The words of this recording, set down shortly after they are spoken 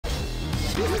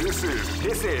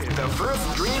This is the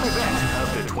first dream event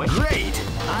of the 20. Great!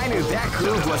 I knew that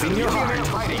groove was in your heart.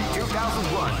 Fighting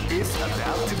 2001 is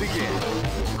about to begin.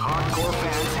 Hardcore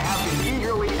fans have been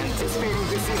eagerly anticipating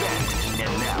this event,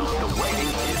 and now the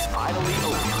waiting is finally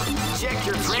over. Check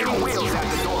your training wheels at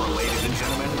the door, ladies and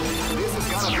gentlemen. This is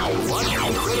gonna be one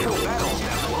incredible battle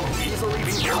that won't easily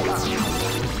be forgotten.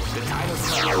 The time has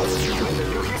come to win the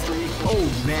new history. Oh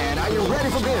man, are you ready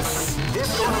for this? This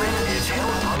tournament is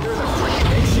held under the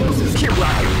regulations. Keep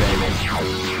rocking, baby.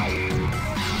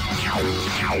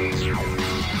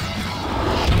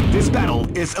 This battle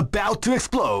is about to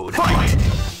explode. Fight!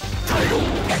 Title!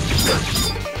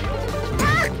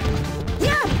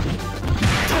 Yeah!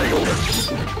 Title!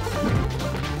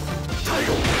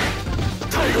 Title!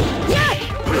 Title! Yeah!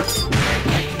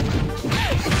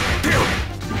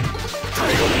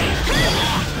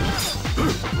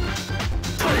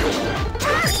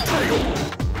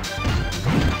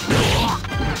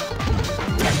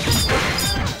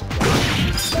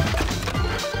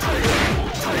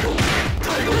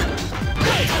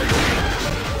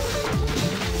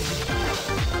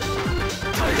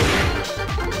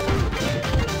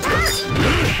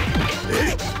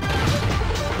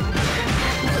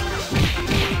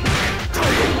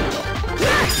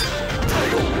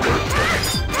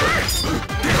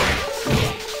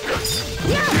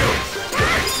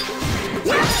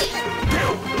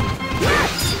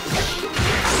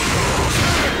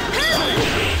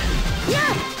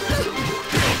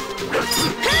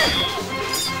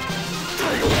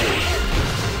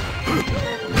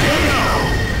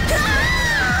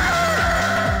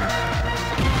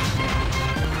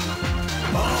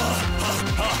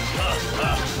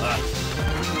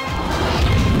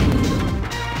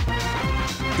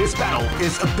 This battle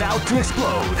is about to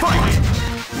explode. Fight!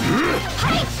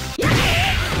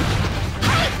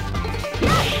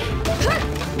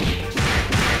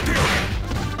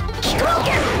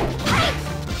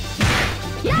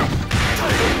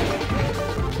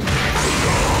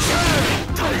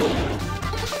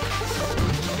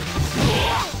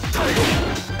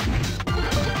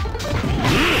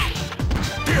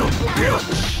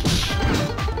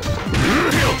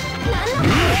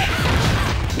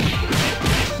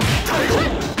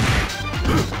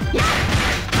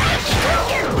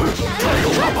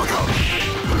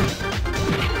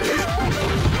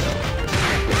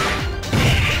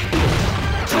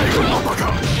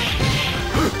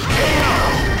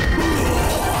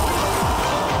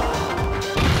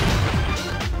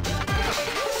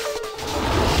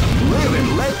 Live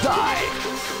and let die.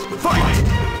 Fight!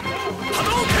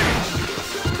 Hadouken!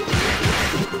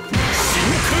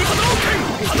 Shinku Hadouken!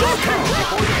 Hadouken!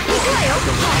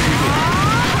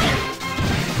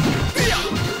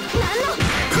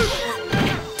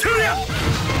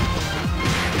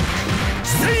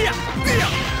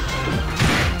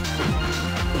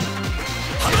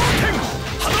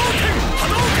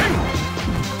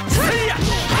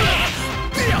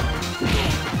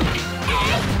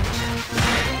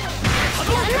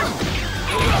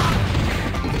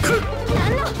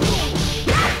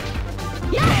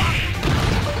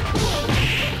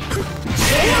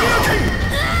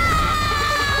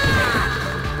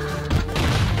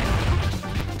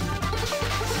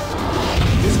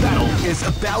 Is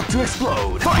about to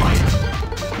explode. Fight!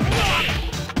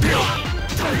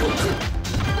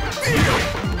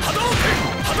 Hadouken!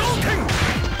 Hadouken!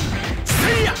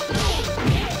 Seiya!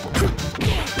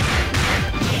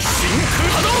 Shinku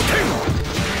Hadouken!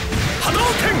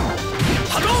 Hadouken!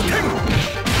 Hadouken!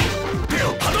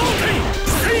 Hadouken!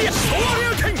 Seiya!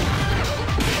 Shoryuken!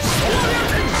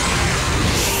 Shoryuken!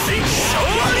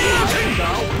 Shoryuken!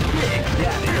 Big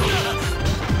Daddy!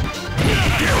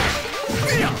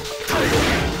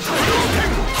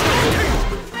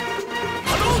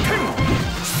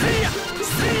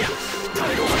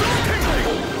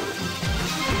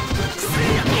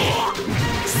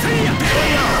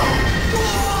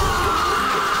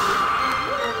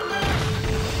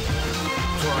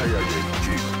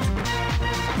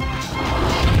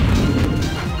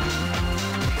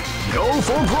 Go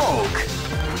for broke!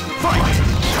 Fight!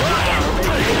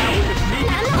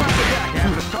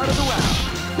 At the start of the round.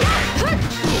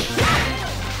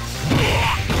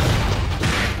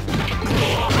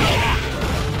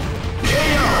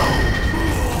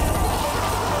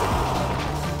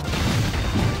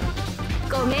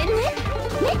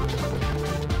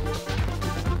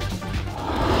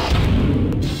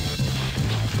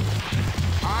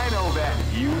 I know that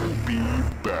you'll be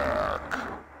back.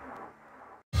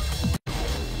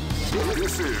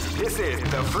 This is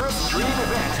the first dream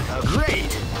event of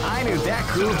Great! I knew that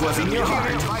groove was in your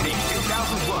heart. Fighting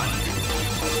 2001.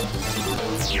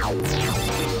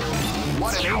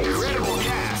 What an incredible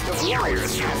cast of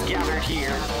warriors has gathered here.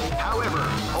 However,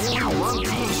 only one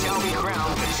team shall be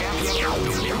crowned the champion of the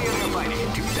Millionaire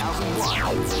Fighting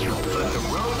 2001. But the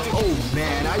road to... Oh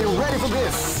man, are you ready for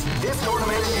this? This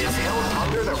tournament is held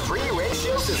under the free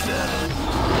ratio system.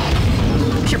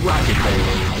 Keep rocking,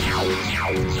 baby.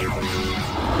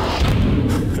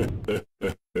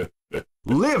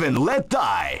 Live and let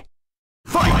die.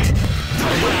 Fight!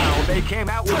 Wow, they came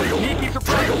out with a sneaky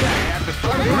surprise attack at the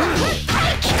start of the round.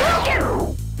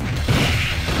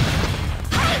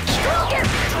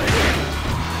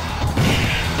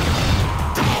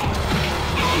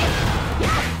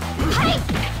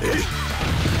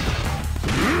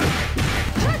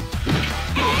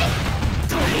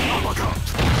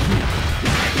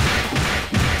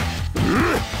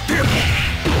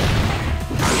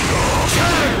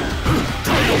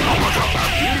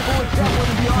 Beautiful example of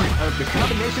the art of the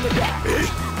combination attack.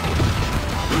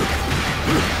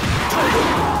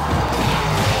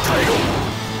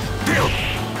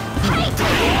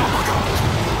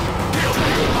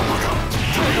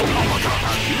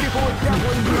 Beautiful example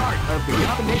of the art of the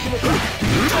combination attack.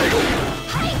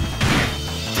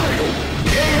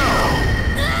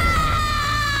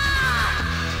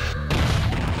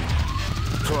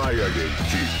 Try again,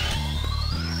 Chief.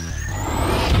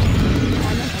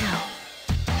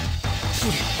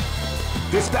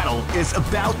 This battle is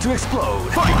about to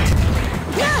explode. Fight!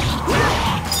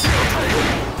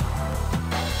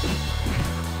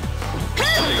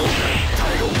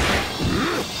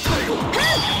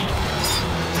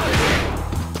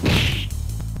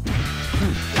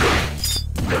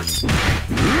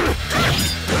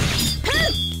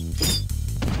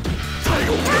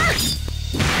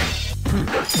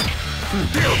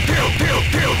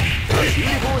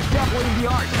 Beautiful example in the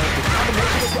art of the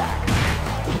combination attack.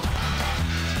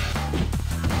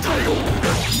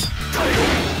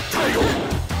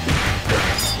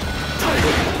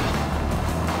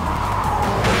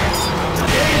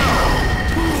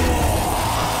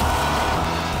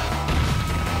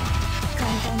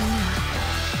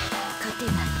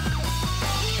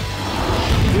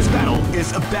 This battle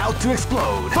is about to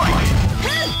explode. Fight!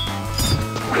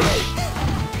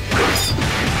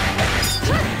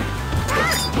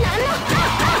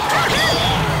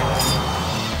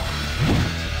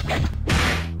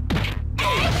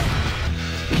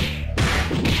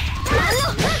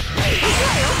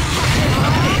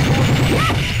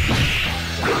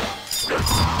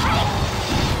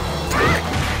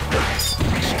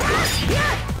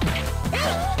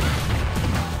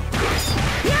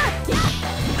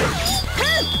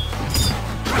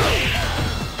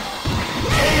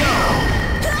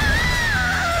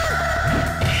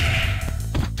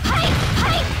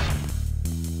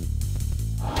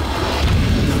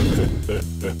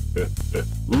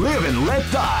 Live and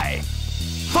let die.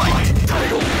 Fight!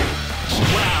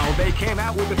 Wow, they came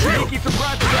out with a sneaky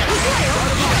surprise attack.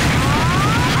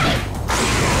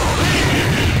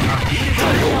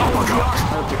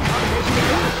 Of the combination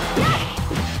attack.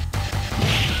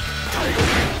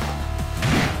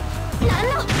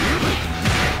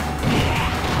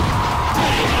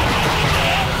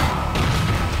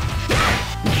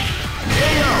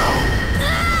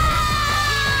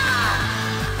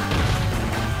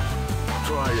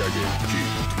 Try again,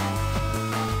 Chief.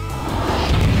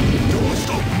 Don't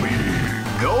stop me.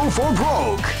 Go for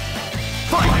broke.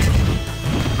 Fight!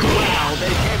 Wow,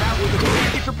 they came out with a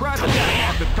sneaky surprise attack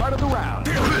at the start of the round.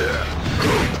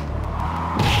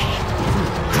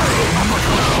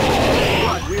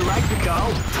 What, we like to go?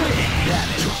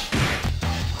 Damage.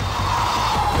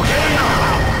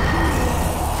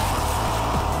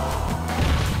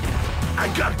 I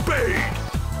got paid.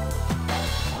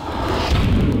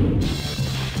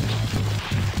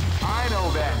 I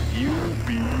know that you'll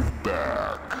be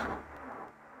Back.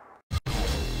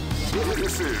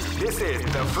 This is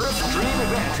the first dream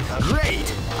event. Great!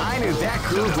 I knew that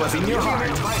groove was in your heart.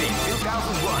 Fighting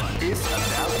 2001 is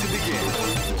about to begin.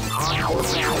 Hardcore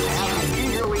fans have been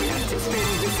eagerly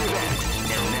anticipating this event,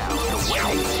 and now the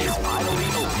wait is finally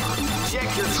over. Check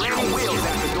your training wheels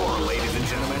at the door, ladies and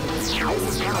gentlemen. This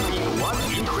is gonna be one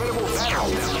incredible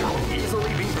battle that will easily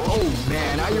be won. Oh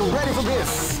man, are you ready for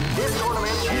this? This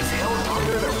tournament is held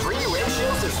under the free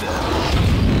ratio system.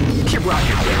 Keep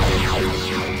rocking.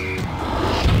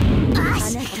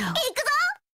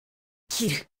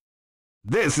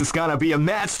 This is gonna be a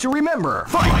match to remember.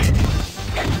 Fight!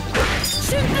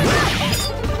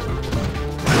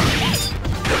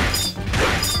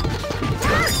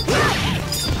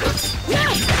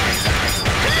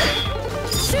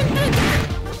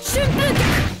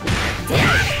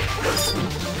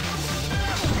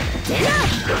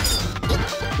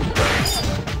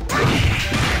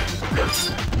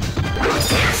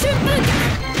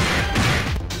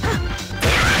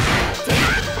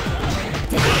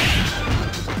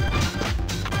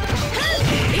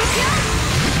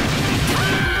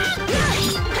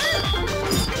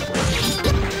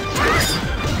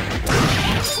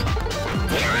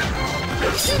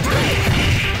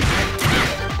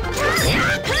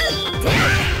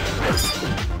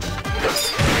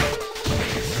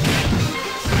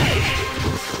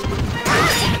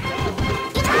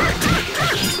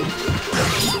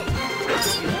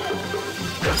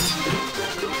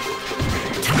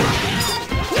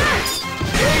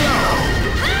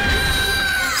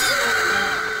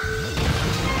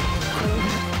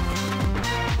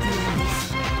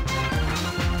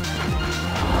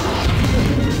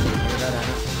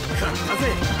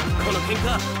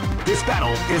 This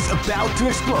battle is about to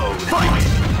explode. Fight!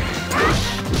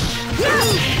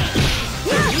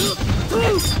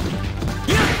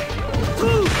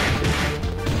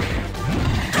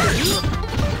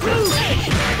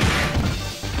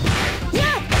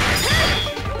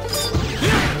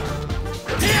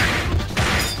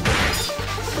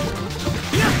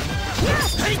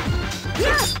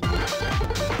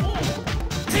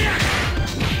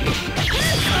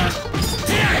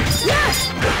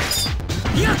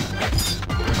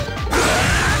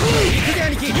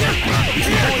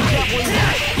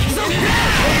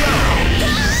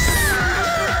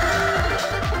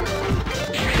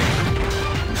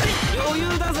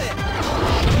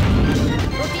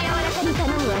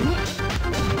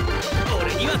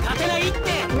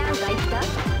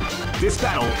 This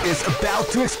battle is about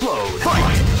to explode.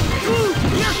 Fight!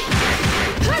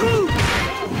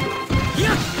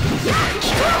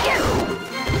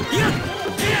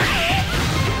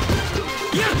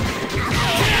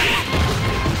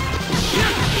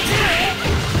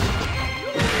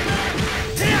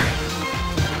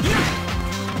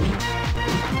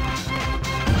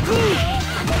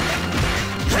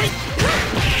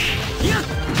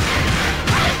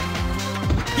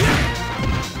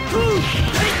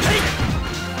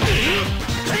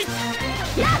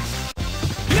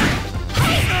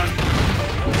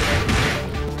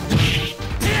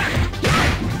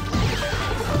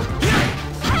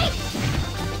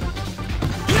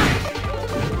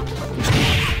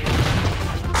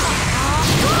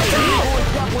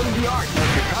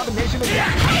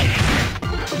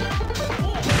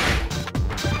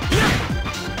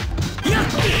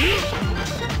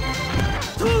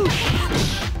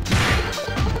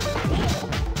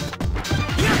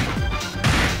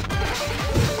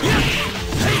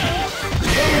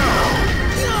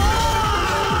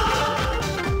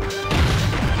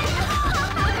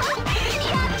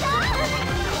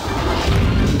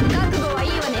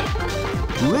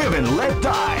 Live and let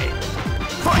die.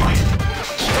 Fight!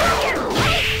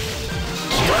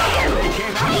 They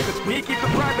came out with a sneaky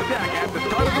surprise attack at the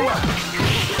start of the round.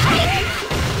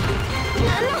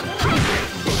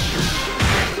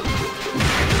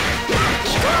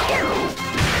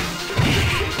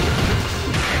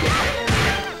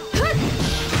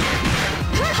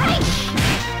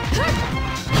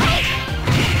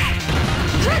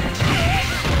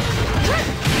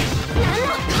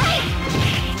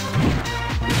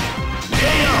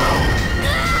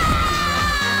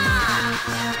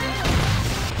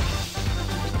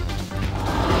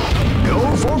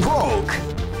 For broke.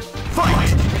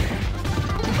 Fight!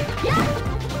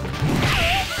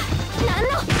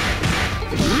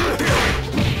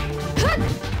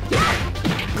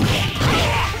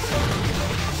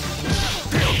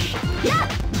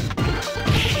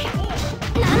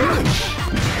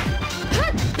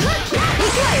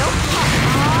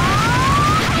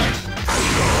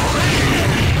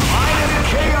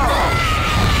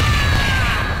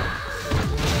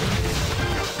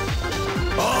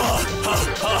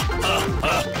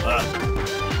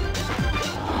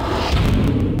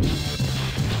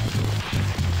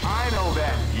 I know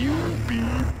that you'll be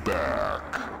back.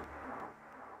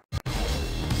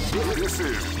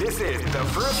 This is the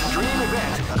first dream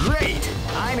event. Great!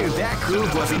 I knew that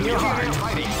groove was in your heart.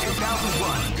 Fighting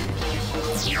 2001.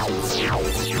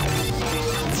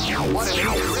 What an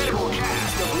incredible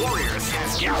cast of warriors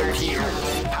has gathered here.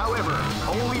 However,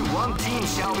 only one team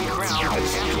shall be crowned the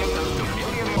champion of the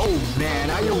Millionaire. Oh man,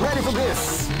 are you ready for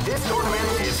this? This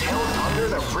tournament is held under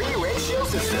the free ratio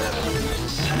system.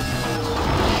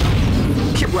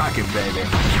 Keep rocking, baby.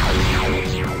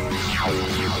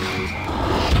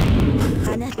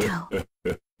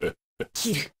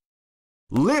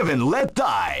 Live and let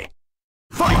die.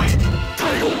 Fight!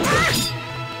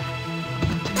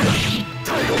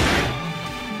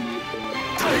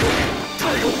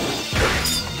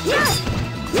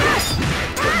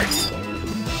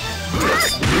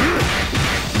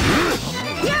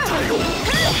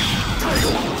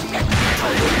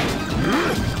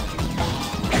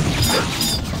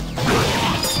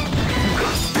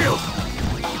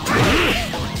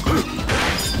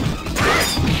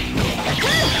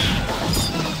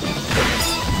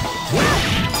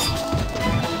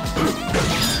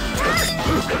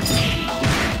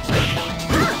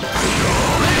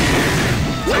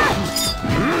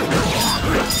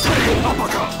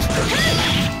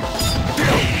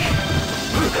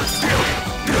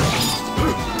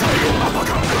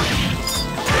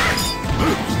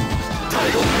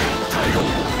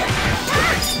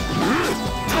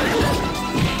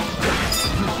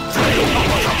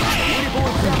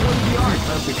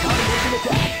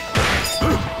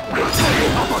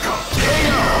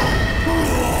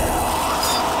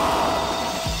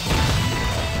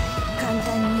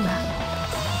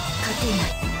 Live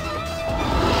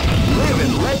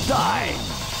and let die.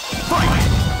 Fight!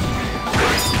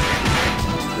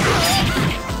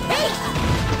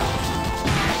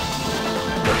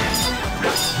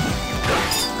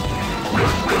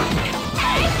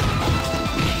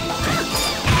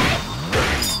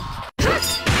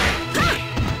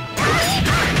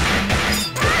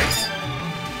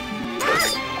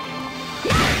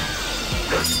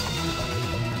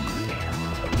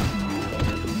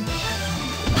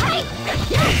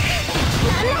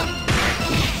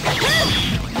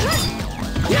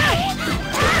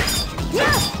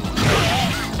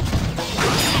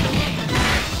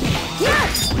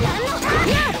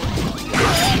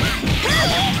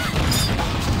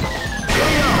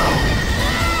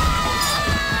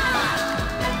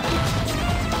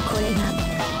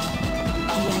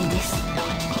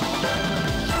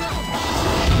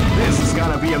 This is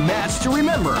gonna be a match to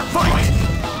remember. Fight!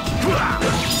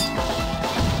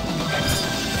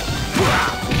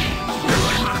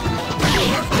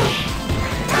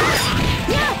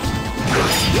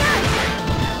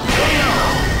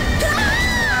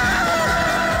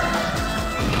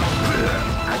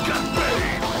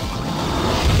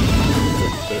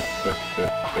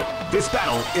 This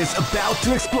battle is about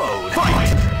to explode.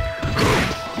 Fight!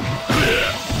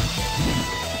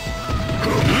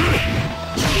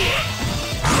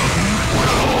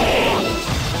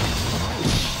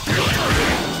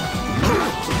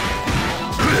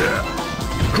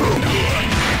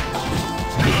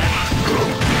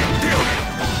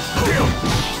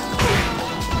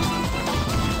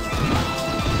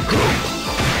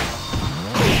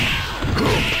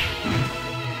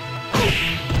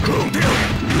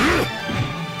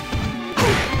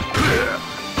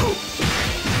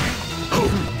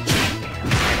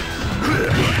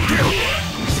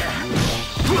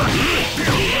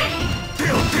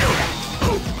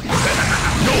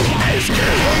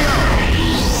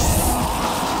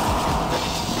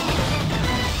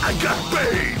 I got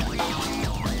paid!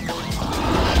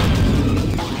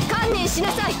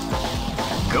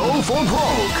 Go for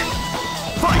broke!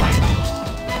 Fight!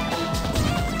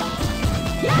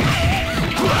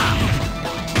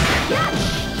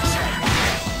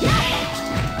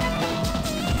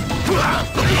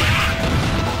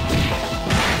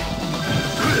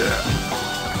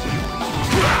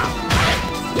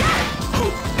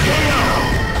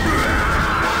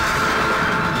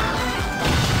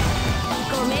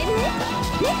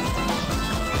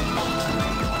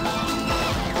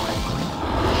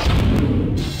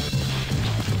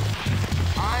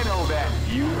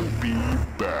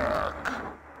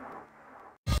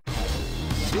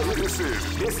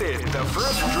 This is the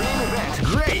first dream event.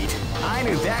 Great! I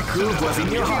knew that groove was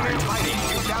in your heart. Fighting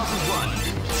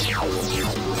 2001.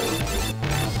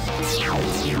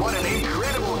 What an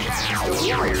incredible cast of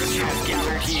warriors has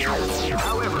gathered here.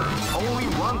 However, only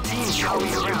one team shall be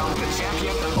crowned the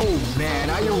champion. Oh man,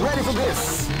 are you ready for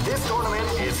this? This tournament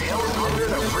is held under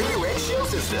the free ratio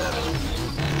system.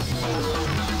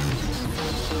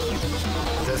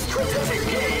 The strategic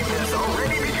game has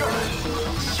already begun.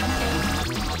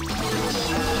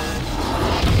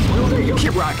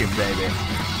 Keep rocking, baby.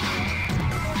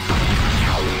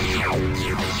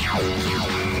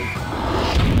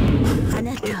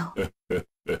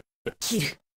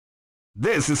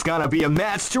 This is gonna be a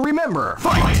match to remember.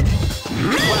 Fight!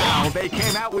 Wow, they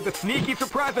came out with a sneaky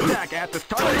surprise attack at the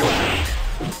start of the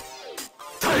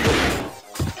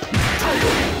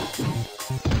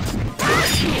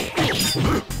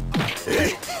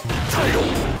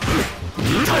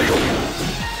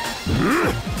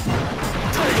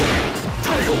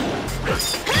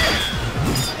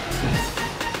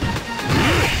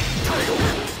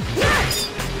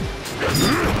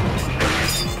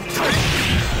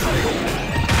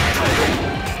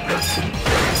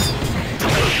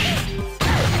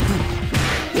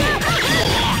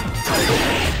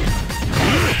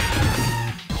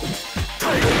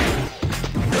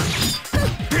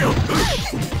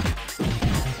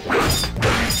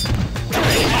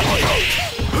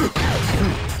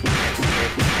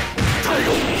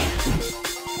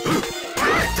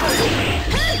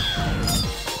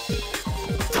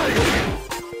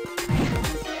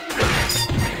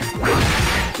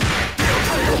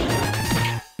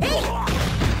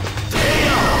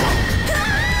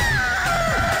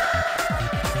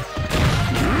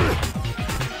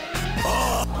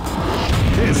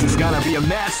This is gonna be a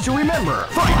match to remember.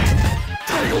 Fight!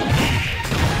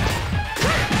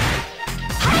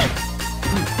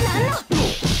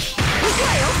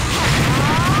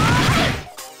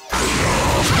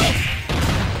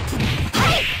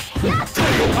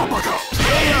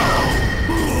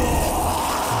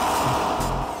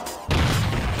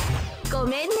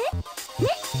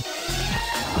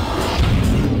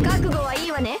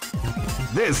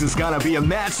 This is gonna be a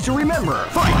match to remember.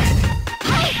 Fight!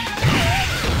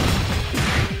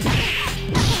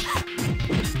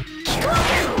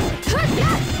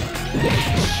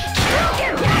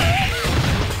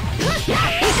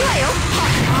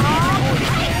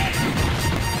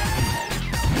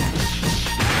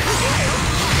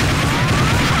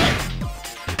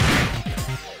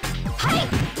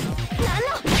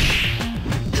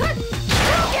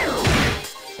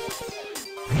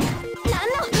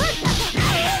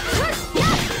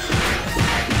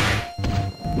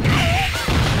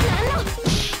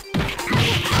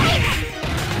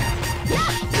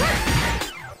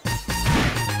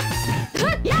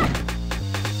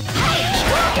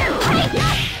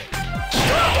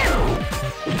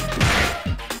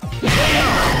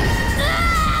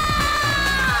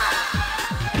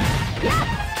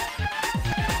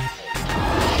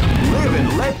 Live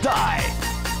and let die.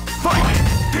 Fight!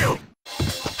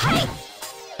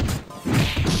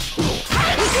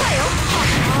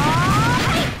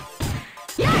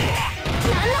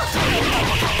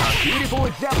 A beautiful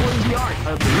example in the art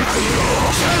of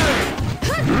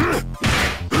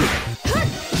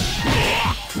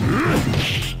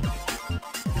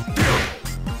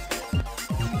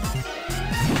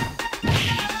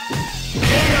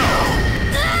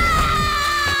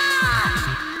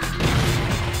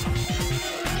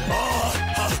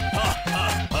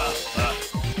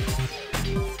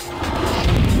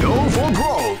No for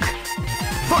broke.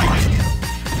 Fight!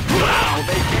 Wow,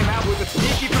 they came out with a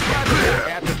sneaky surprise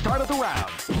at the start of the round.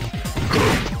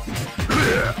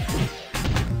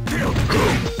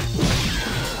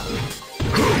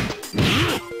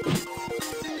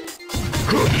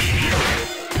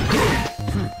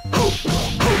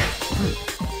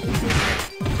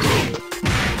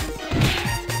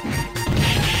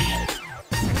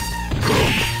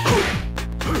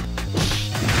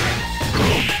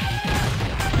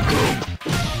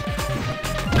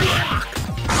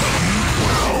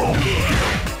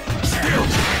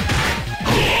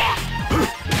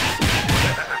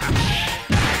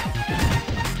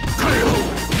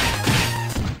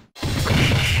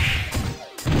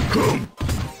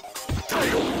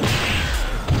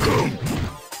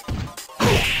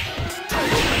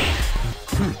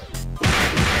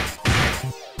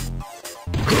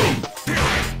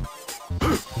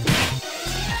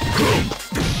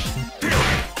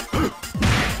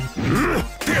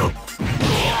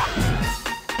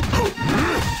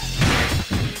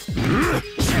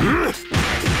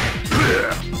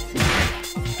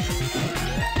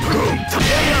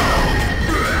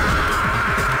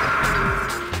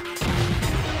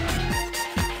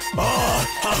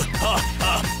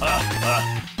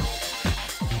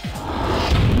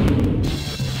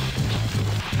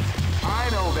 I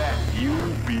know that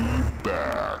you'll be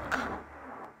back.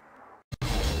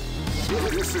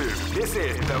 This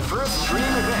is the first dream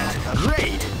event.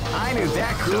 Great! I knew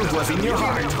that groove was in your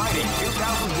heart. Fighting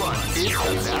 2001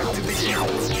 is about to begin.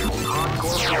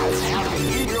 Hardcore fans have been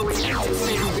eagerly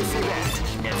anticipating this event,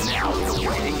 and now the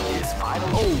waiting is final.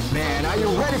 Oh man, are you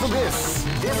ready for this?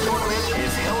 This tournament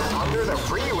is held under the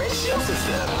free ratio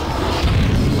system.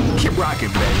 Keep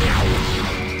rocking, baby.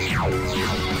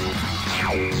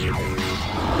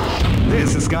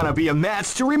 This is gonna be a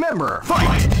match to remember.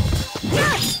 Fight!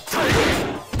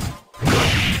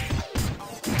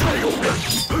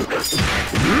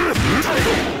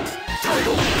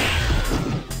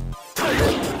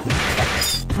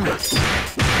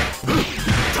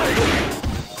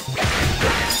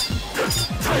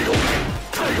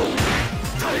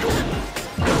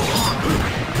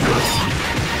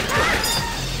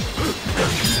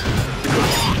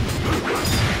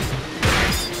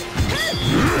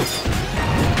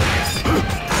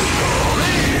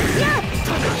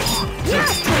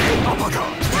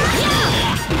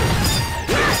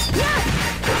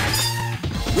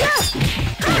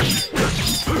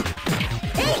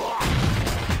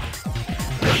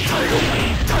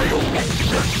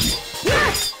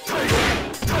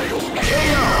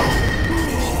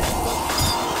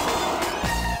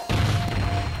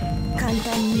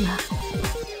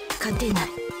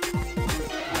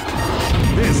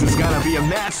 This is gonna be a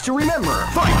match to remember.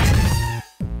 Fight!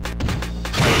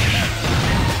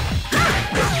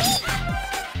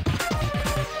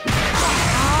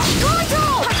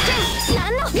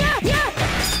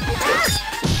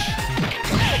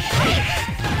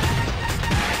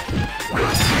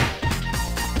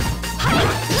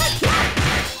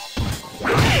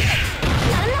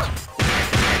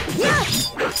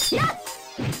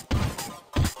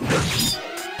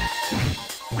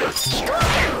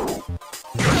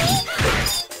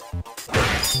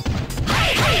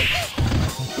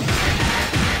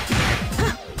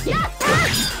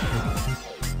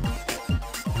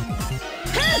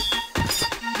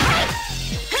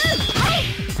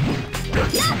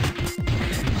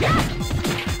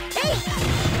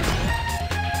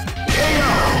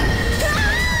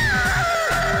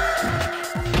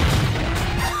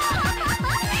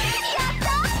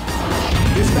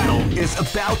 This battle is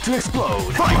about to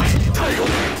explode. Fight! Title!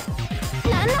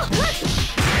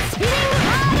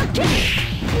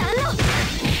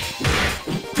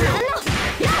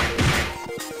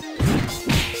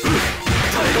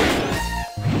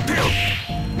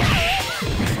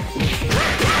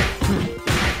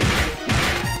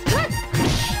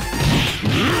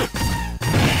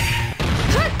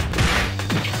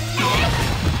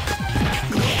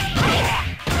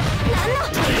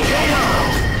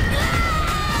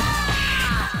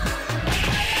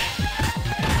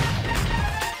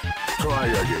 Try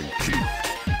again, Chief.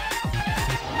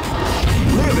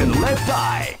 Live and let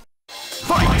die.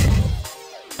 Fight!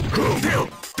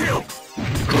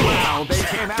 Wow, they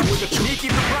came out with a sneaky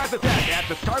surprise attack at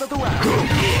the start of the round.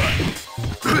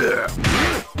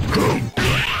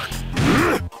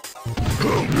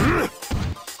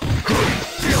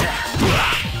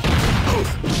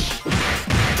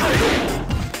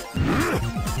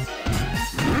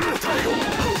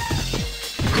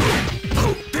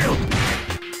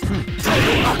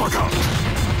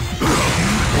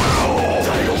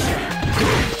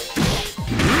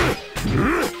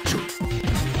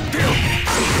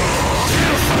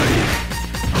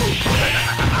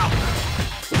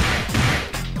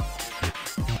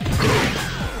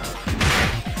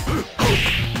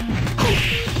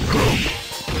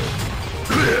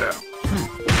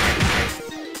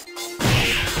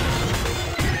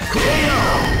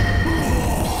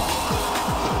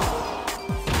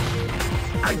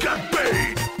 I got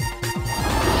bait!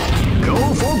 Go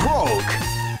for broke.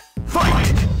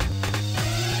 Fight!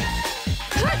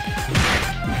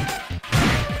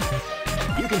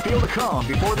 You can feel the calm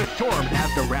before the storm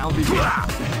as the round begins.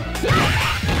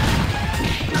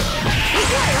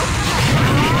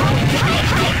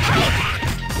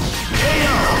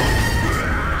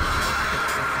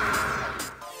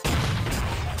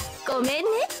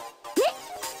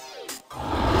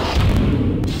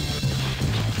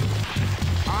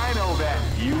 I know that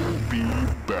you'll be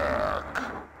back.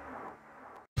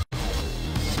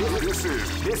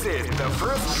 This is the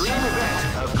first dream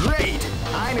event of Great!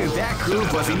 I knew that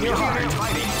groove was in your heart.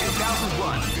 Fighting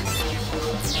 2001.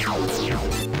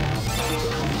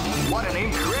 What an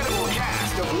incredible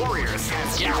cast of warriors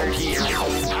has gathered here.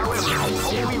 However,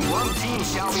 only one team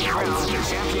shall be crowned the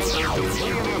champion of the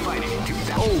Millionaire Fighting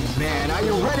 2000. Oh man, are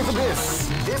you ready for this?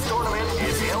 This tournament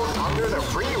is held under the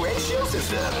free ratio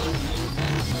system.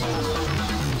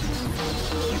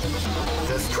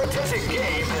 The strategic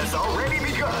game has already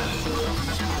begun.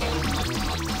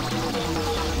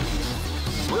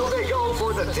 Will they go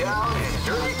for the down and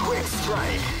dirty quick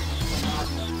strike?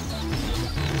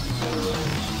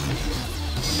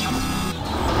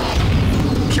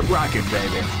 Keep rocking,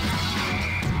 baby.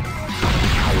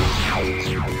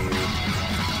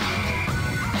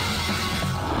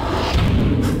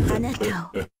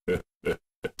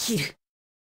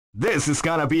 This is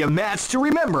gonna be a match to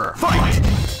remember. Fight!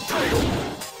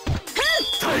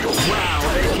 Wow,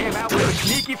 they came out with a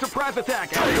sneaky surprise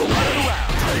attack at the start of the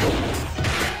round.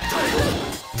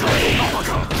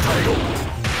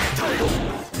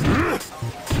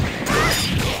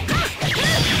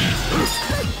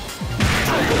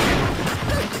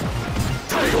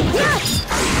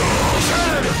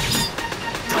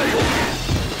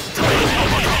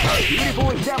 Beautiful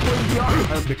example in the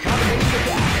art of the combination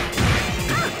attack.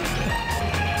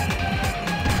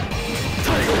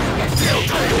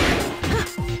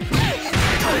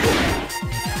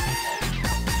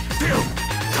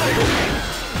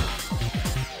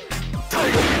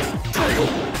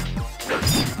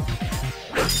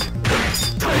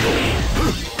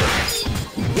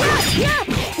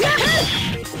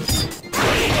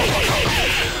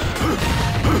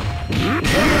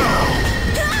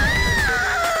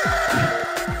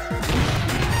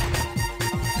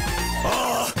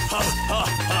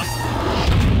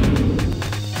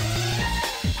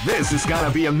 This is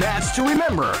gonna be a match to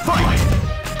remember. Fight!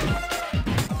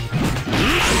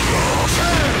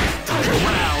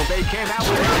 Wow, they came out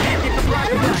with a sneaky surprise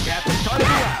attack at the start of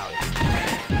the round.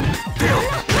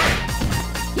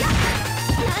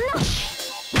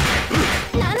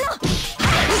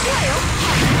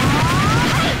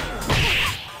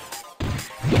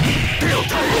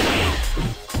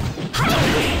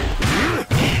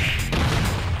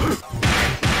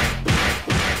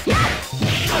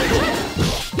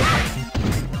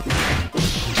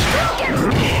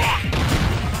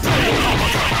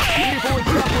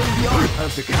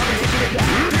 Of the combination attack.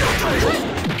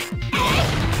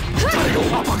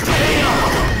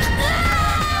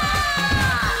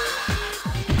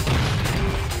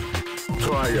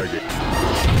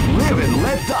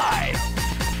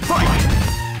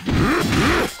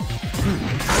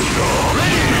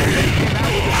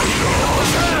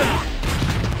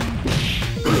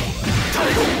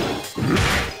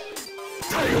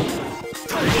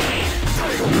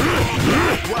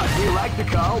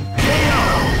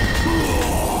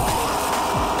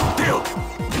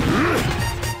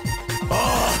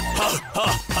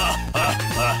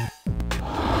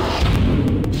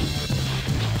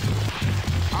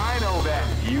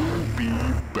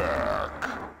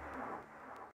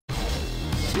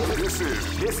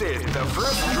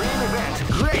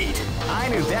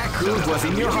 that groove was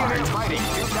in your heart. Fighting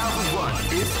 2001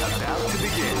 is about to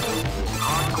begin.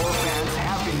 Hardcore fans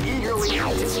have been eagerly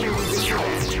anticipating this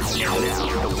event, and now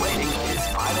the waiting is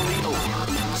finally over.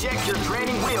 Check your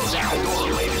training wheels at the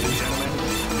door, ladies and gentlemen.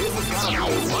 This is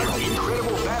gonna be one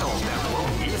incredible battle that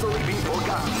won't easily be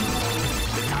forgotten.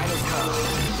 The time has come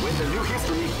when the new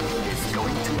history is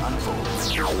going to unfold.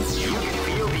 You can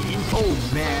feel the Oh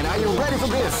man, are you ready for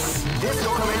this? This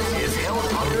tournament is held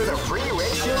under the free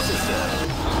ratio system.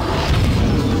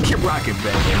 Keep rocking,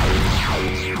 baby.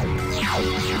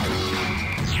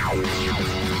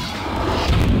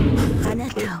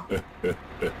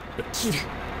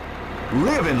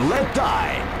 Live and let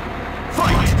die.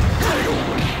 Fight!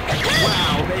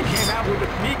 Wow, they came out with a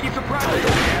sneaky surprise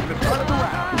at the start of the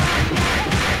round.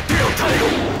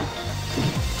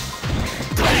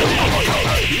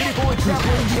 Beautiful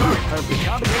example in the art of the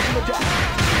combination attack.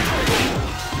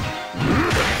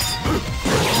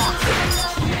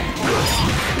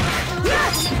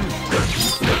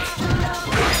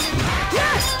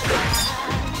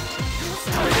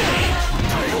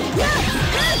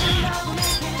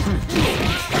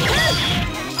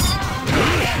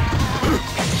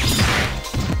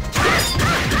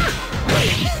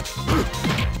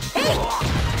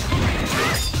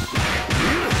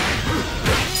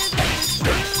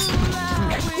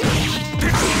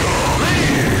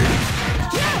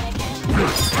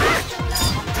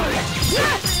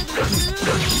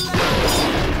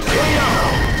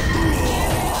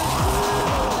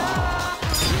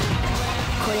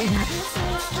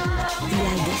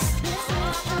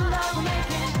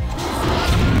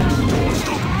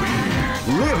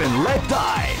 Live and let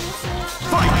die.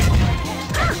 Fight!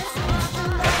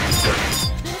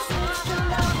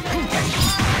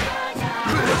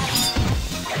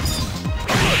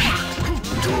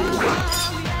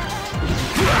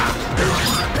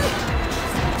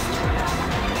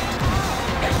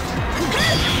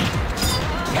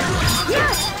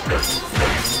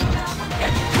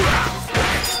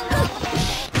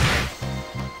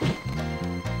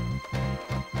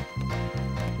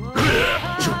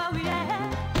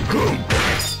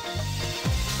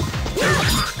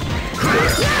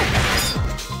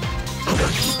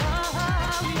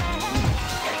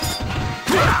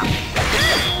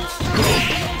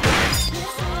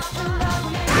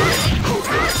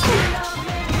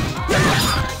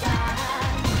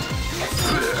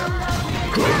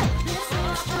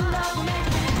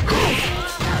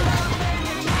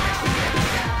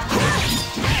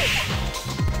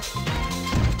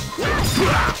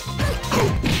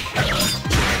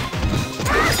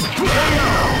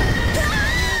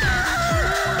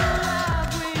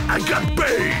 I got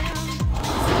bait!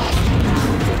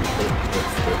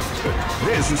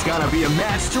 This is gonna be a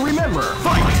match to remember.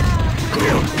 Fight!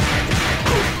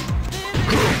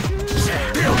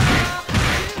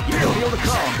 You feel the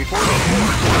calm before the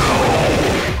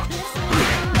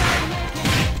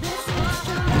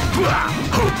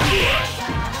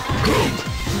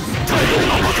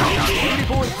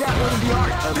beautiful example in the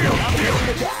art of the combination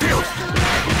attack.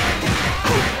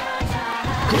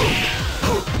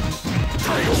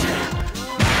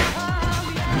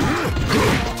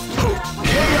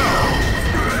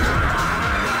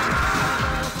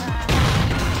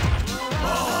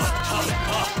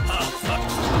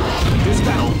 This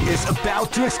battle is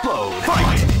about to explode.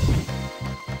 Fight!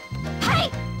 Hey!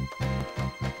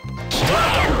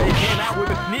 They came out with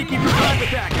a sneaky surprise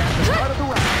attack at the start of the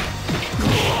round.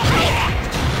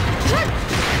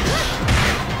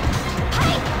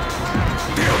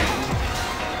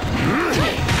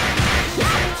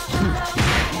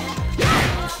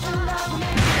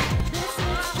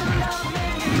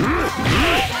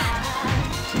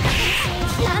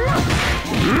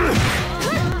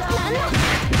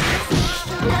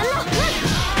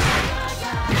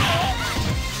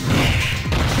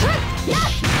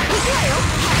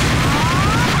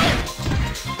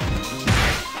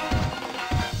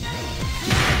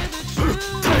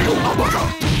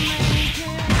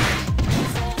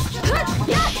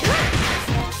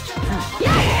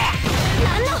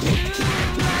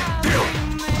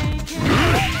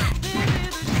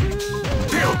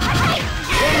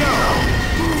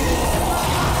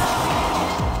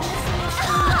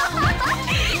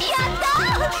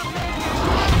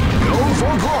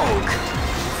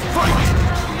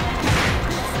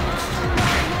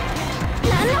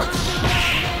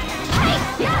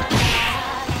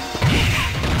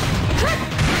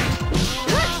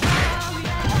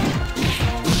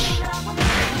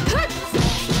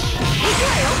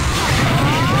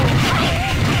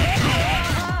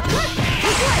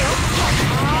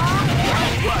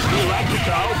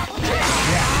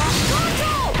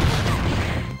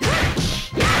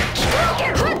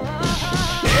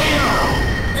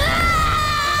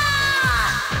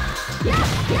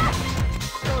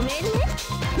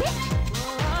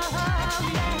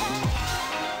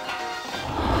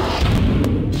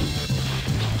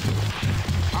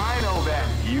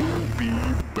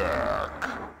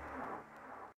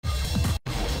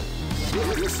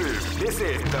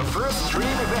 first dream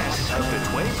event of the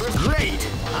 21st. Great!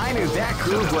 I knew that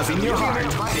groove was in your heart.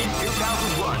 Fighting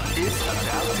 2001 is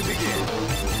about to begin.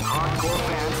 Hardcore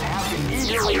fans have been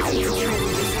eagerly anticipating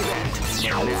this event.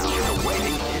 And now the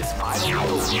waiting is finally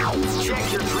over. Check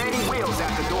your training wheels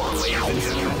at the door, ladies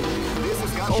and gentlemen. This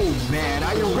is gonna... Oh man,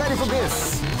 are you ready for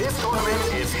this? This tournament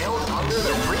is held under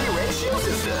the free ratio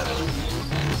system.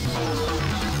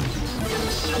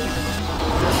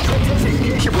 The strategic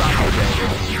game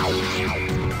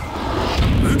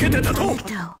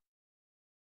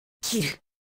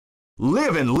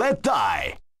Live and let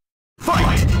die.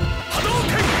 Fight!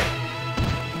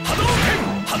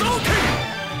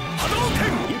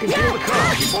 You can feel the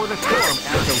calm before the storm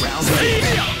as the round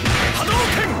begins.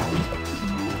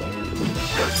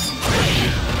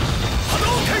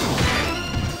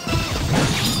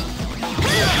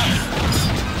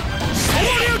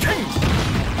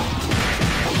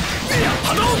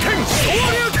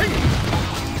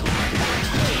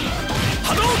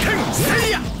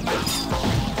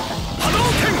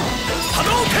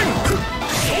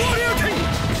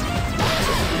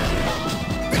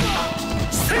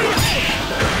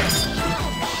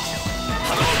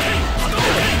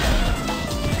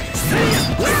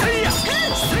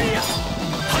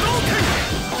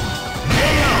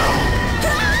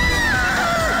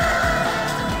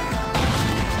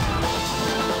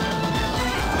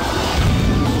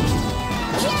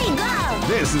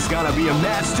 This is gonna be a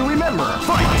match to remember.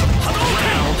 Fight!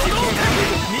 Rounds, you can't have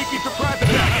a sneaky surprise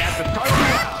attack at the start of the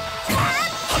round.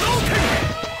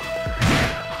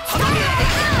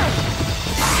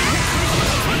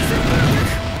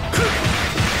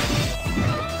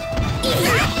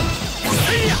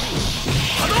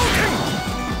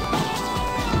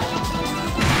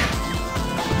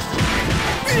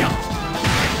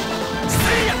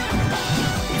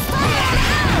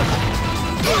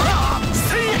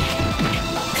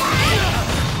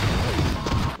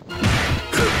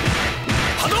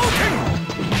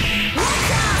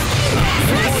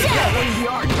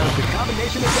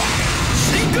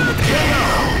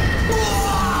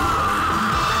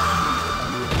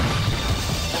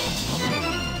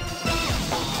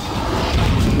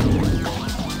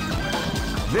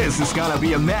 This is gonna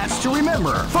be a match to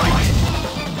remember. Fight!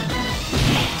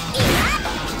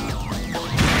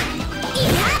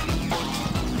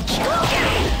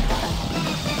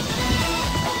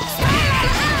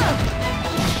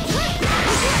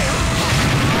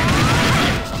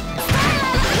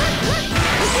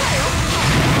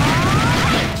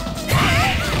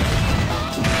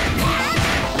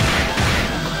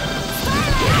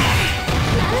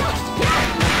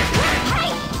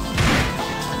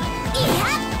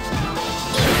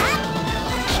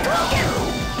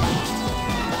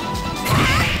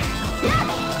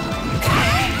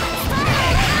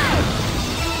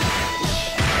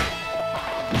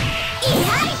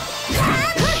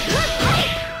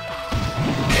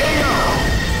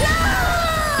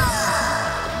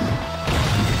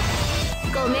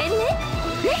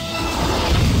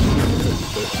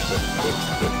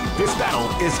 This battle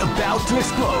is about to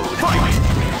explode. Fight!